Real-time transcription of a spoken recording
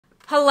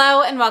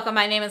Hello and welcome.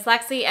 My name is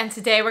Lexi and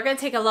today we're going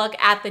to take a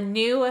look at the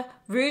new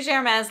Rouge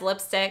Hermes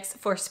lipsticks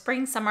for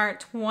spring summer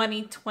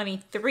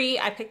 2023.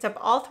 I picked up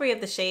all three of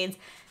the shades.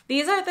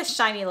 These are the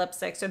shiny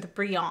lipsticks, or the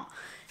brillant.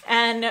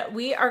 And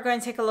we are going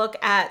to take a look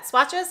at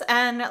swatches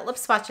and lip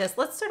swatches.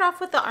 Let's start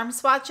off with the arm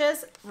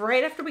swatches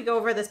right after we go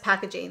over this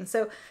packaging.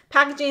 So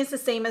packaging is the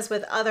same as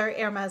with other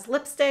Hermes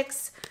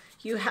lipsticks.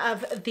 You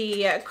have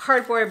the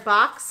cardboard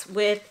box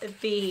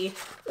with the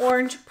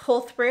orange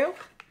pull through.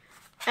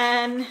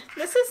 And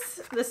this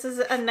is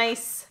a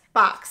nice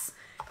box.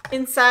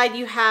 Inside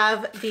you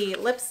have the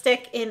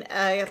lipstick in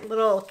a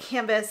little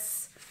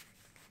canvas,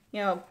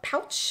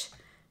 pouch.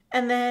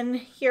 And then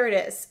here it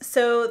is.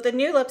 So the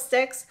new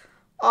lipsticks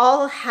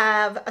all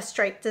have a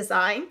striped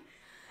design.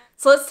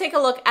 So let's take a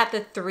look at the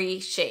three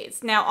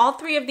shades. Now all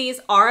three of these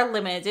are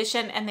limited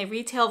edition and they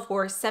retail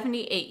for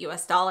 $78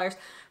 US.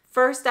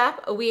 First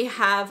up, we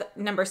have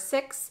number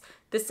 6.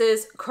 This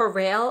is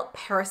Corail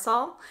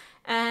Parasol.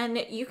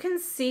 And you can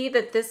see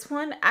that this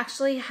one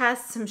actually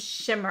has some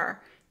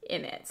shimmer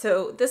in it.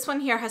 So this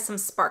one here has some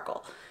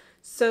sparkle.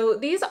 So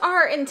these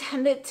are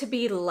intended to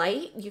be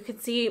light. You can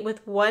see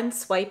with one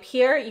swipe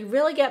here, you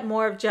really get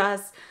more of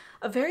just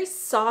a very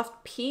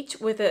soft peach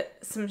with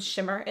some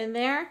shimmer in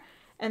there.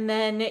 And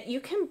then you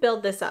can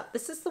build this up.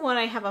 This is the one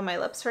I have on my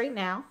lips right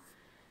now.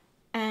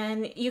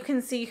 And you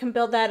can see you can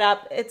build that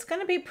up. It's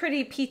going to be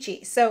pretty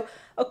peachy. So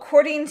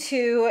according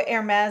to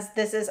Hermes,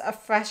 this is a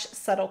fresh,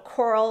 subtle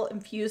coral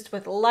infused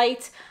with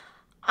light.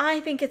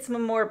 I think it's a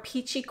more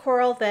peachy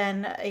coral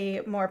than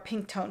a more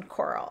pink toned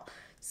coral.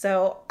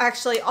 So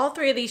actually all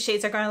three of these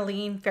shades are going to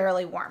lean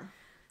fairly warm.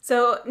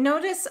 So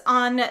notice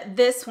on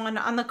this one,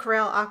 on the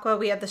Corail Aqua,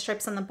 we have the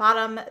stripes on the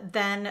bottom,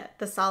 then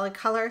the solid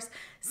colors.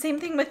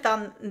 Same thing with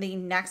on the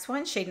next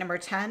one, shade number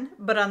 10,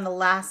 but on the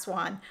last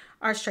one,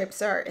 our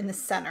stripes are in the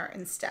center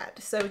instead.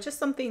 So just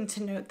something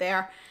to note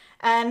there.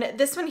 And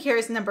this one here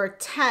is number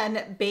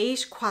 10,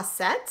 Beige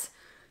Croisette.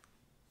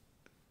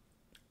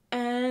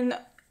 And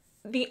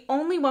the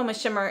only one with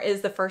shimmer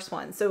is the first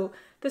one. So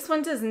this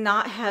one does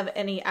not have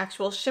any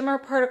actual shimmer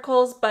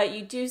particles, but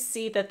you do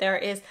see that there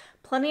is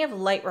plenty of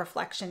light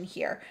reflection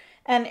here.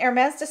 And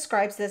Hermes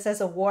describes this as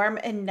a warm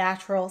and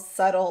natural,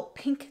 subtle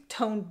pink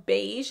toned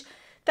beige.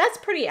 That's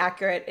pretty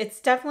accurate. It's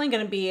definitely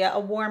going to be a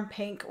warm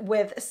pink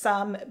with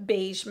some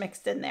beige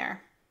mixed in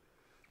there.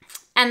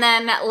 And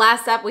then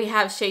last up, we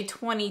have shade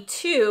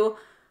 22,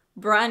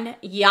 Brun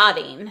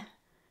Yachting.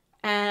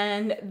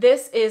 And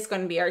this is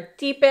going to be our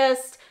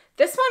deepest.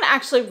 This one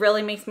actually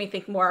really makes me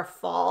think more of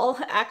fall,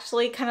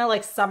 actually kind of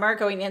like summer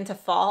going into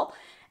fall.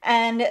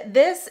 And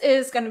this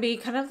is going to be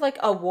kind of like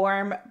a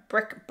warm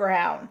brick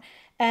brown.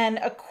 And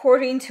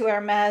according to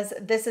Hermes,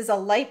 this is a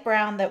light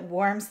brown that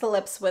warms the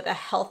lips with a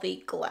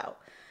healthy glow.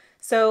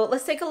 So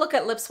let's take a look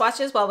at lip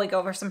swatches while we go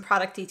over some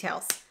product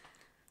details.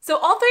 So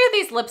all three of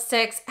these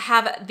lipsticks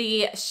have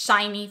the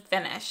shiny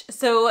finish.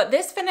 So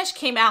this finish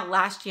came out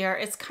last year.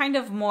 It's kind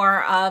of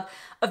more of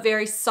a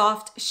very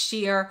soft,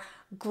 sheer,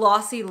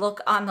 glossy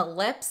look on the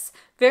lips.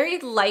 Very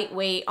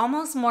lightweight,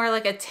 almost more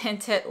like a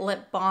tinted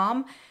lip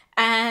balm.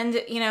 And,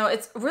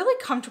 it's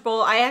really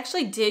comfortable. I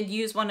actually did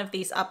use one of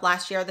these up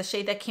last year, the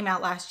shade that came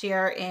out last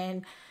year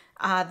in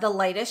the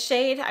lightest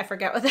shade. I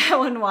forget what that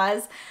one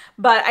was,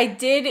 but I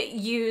did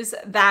use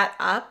that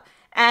up.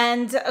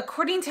 And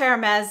according to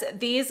Hermes,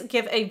 these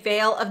give a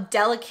veil of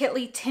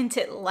delicately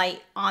tinted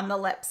light on the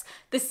lips.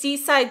 The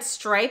seaside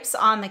stripes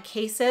on the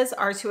cases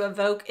are to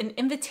evoke an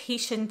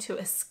invitation to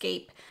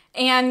escape.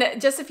 And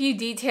just a few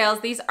details,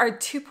 these are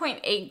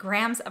 2.8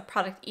 grams of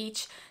product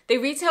each. They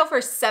retail for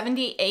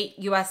 $78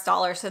 US,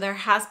 so there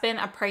has been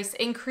a price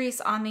increase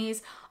on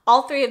these.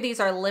 All three of these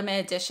are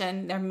limited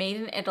edition. They're made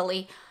in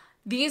Italy.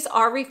 These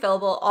are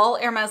refillable. All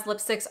Hermes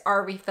lipsticks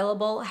are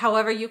refillable.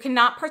 However, you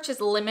cannot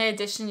purchase limited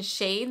edition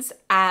shades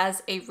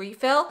as a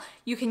refill.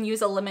 You can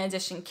use a limited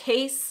edition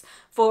case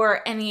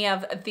for any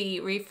of the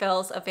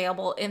refills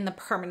available in the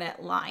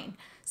permanent line.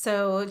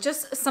 So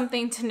just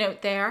something to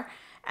note there.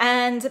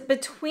 And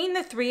between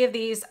the three of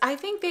these, I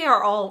think they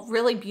are all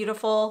really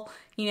beautiful,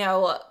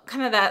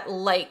 kind of that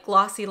light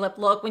glossy lip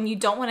look when you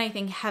don't want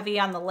anything heavy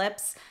on the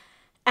lips.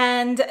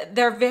 And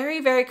they're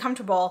very, very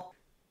comfortable.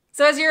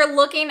 So as you're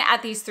looking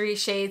at these three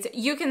shades,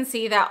 you can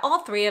see that all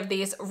three of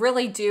these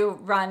really do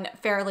run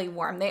fairly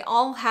warm. They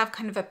all have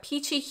kind of a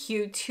peachy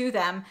hue to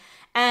them.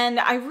 And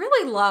I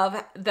really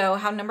love, though,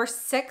 how number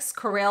 6,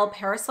 Corail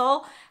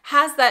Parasol,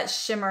 has that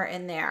shimmer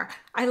in there.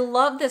 I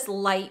love this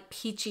light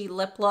peachy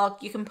lip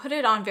look. You can put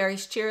it on very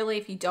sheerly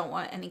if you don't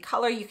want any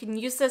color. You can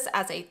use this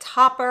as a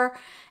topper.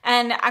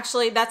 And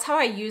actually, that's how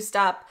I used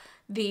up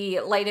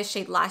the lightest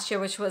shade last year,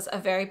 which was a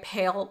very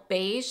pale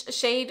beige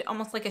shade,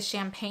 almost like a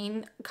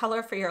champagne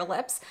color for your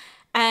lips.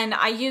 And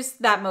I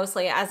used that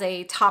mostly as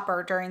a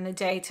topper during the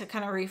day to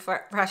kind of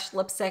refresh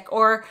lipstick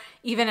or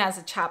even as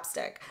a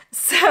chapstick.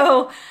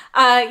 So,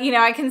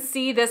 I can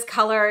see this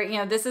color,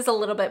 this is a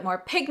little bit more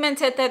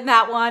pigmented than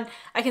that one.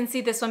 I can see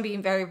this one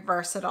being very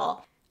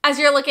versatile. As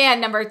you're looking at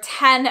number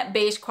 10,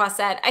 Beige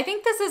Croisette, I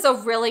think this is a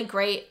really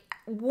great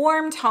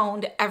warm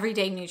toned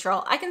everyday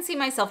neutral. I can see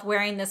myself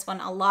wearing this one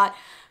a lot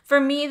For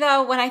me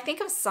though, when I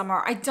think of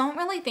summer, I don't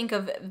really think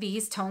of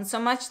these tones so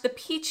much. The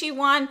peachy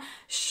one,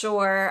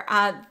 sure.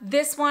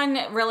 This one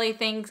really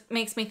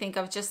makes me think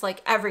of just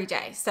like every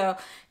day. So,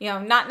 you know,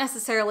 not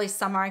necessarily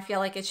summer. I feel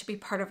like it should be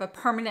part of a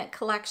permanent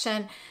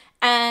collection.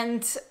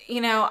 And,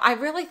 you know, I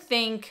really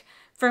think,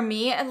 for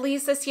me, at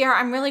least this year,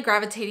 I'm really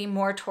gravitating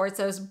more towards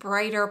those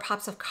brighter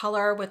pops of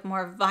color with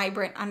more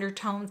vibrant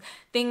undertones,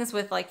 things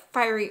with like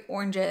fiery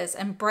oranges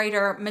and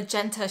brighter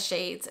magenta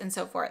shades and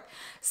so forth.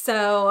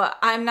 So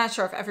I'm not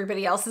sure if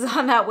everybody else is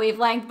on that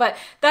wavelength, but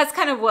that's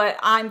kind of what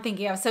I'm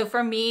thinking of. So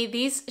for me,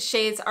 these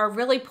shades are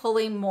really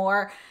pulling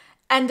more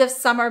end of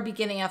summer,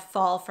 beginning of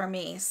fall for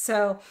me.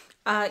 So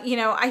you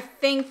know, I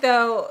think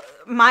though,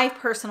 my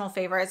personal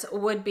favorites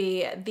would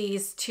be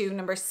these two,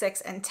 number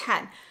 6 and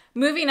 10.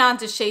 Moving on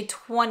to shade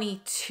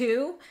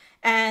 22,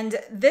 and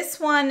this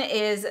one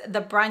is the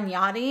Brun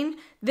Yachting.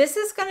 This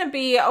is going to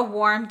be a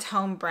warm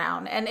tone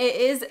brown, and it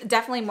is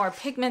definitely more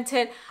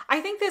pigmented. I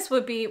think this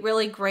would be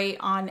really great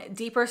on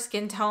deeper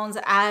skin tones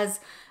as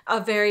a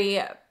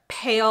very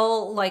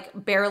pale, like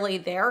barely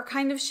there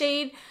kind of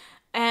shade.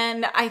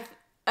 And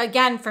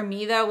again, for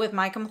me though, with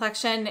my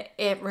complexion,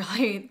 it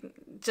really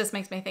just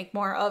makes me think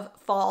more of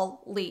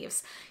fall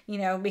leaves, you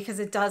know, because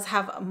it does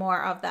have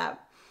more of that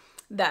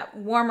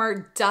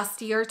warmer,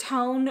 dustier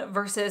tone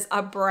versus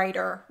a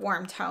brighter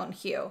warm tone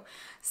hue.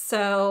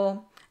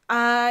 So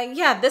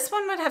yeah, this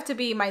one would have to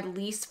be my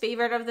least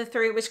favorite of the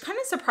three, which kind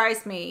of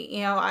surprised me.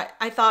 You know,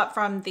 I thought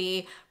from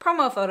the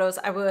promo photos,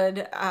 I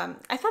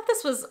thought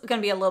this was going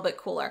to be a little bit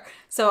cooler.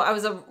 So I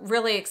was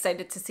really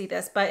excited to see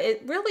this, but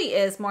it really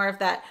is more of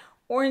that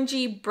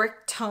orangey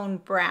brick tone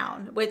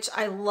brown, which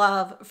I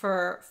love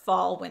for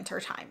fall, winter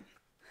time.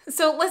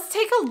 So let's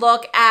take a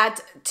look at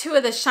two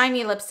of the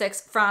shiny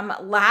lipsticks from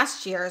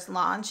last year's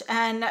launch.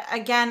 And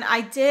again,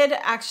 I did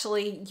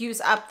actually use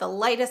up the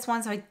lightest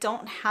one, so I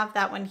don't have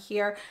that one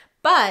here.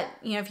 But,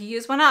 you know, if you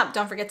use one up,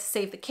 don't forget to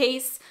save the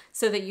case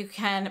so that you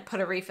can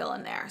put a refill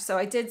in there. So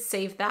I did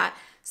save that.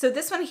 So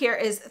this one here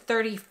is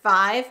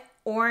 35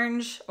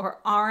 Orange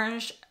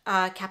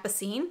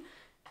Capucine.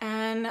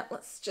 And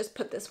let's just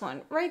put this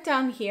one right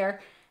down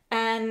here.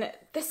 And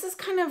this is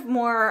kind of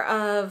more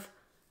of,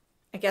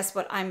 I guess,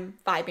 what I'm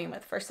vibing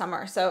with for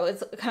summer. So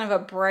it's kind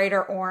of a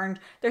brighter orange.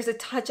 There's a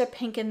touch of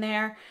pink in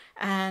there.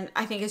 And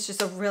I think it's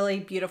just a really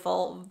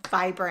beautiful,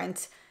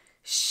 vibrant,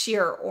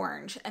 sheer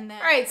orange. And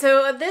then, all right,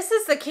 so this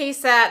is the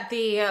case that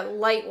the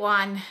light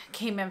one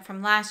came in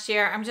from last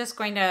year. I'm just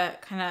going to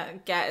kind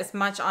of get as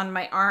much on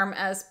my arm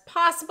as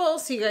possible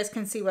so you guys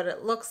can see what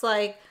it looks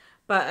like.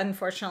 But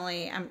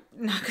unfortunately, I'm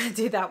not going to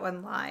do that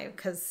one live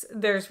because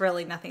there's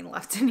really nothing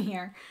left in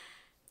here.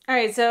 All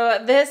right,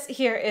 so this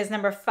here is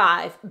number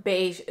 5,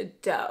 Beige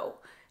Dough,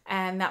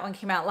 and that one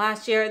came out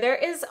last year. There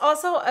is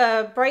also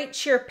a bright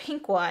sheer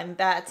pink one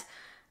that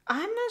I'm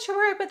not sure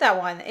where I put that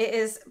one. It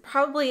is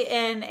probably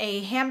in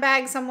a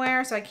handbag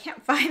somewhere, so I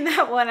can't find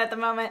that one at the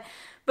moment.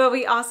 But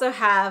we also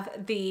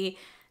have the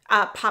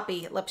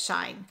Poppy Lip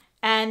Shine,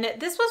 and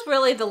this was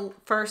really the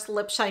first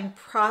lip shine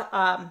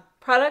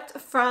product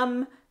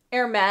from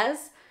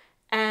Hermes,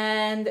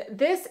 and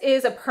this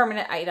is a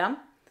permanent item.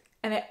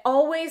 And it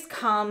always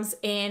comes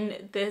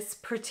in this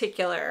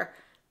particular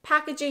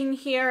packaging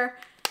here.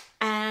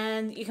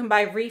 And you can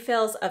buy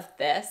refills of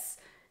this.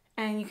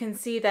 And you can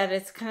see that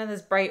it's kind of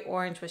this bright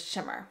orange with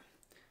shimmer.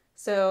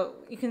 So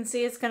you can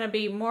see it's going to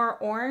be more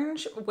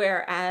orange,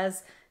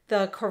 whereas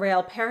the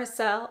Corail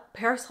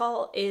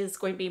Parasol is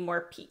going to be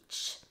more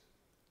peach.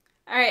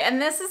 All right, and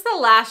this is the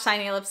last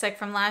shiny lipstick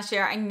from last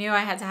year. I knew I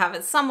had to have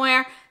it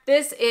somewhere.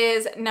 This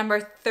is number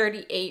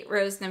 38,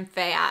 Rose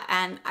Nymphaea,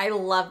 and I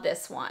love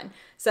this one.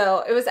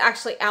 So it was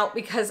actually out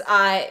because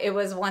it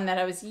was one that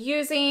I was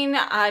using.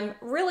 I'm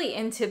really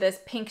into this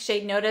pink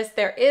shade. Notice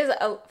there is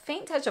a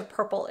faint touch of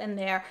purple in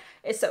there,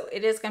 so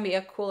it is going to be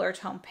a cooler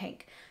tone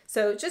pink.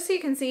 So just so you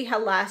can see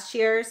how last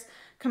year's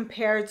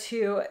compared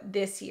to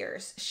this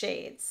year's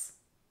shades.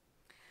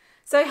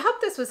 So I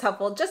hope this was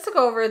helpful. Just to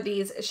go over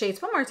these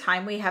shades one more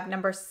time, we have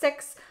number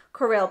 6,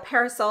 Corail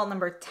Parasol,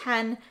 number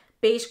 10,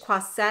 Beige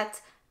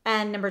Croisette,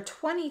 and number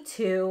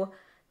 22,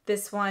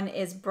 this one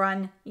is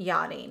Brun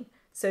Yachting.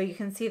 So you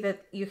can see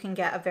that you can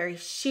get a very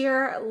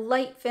sheer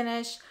light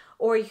finish,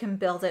 or you can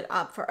build it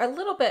up for a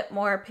little bit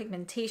more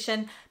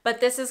pigmentation, but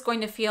this is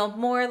going to feel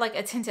more like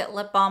a tinted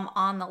lip balm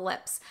on the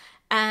lips.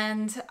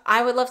 And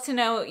I would love to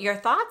know your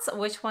thoughts,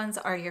 which ones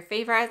are your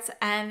favorites,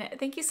 and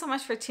thank you so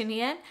much for tuning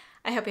in.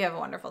 I hope you have a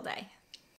wonderful day.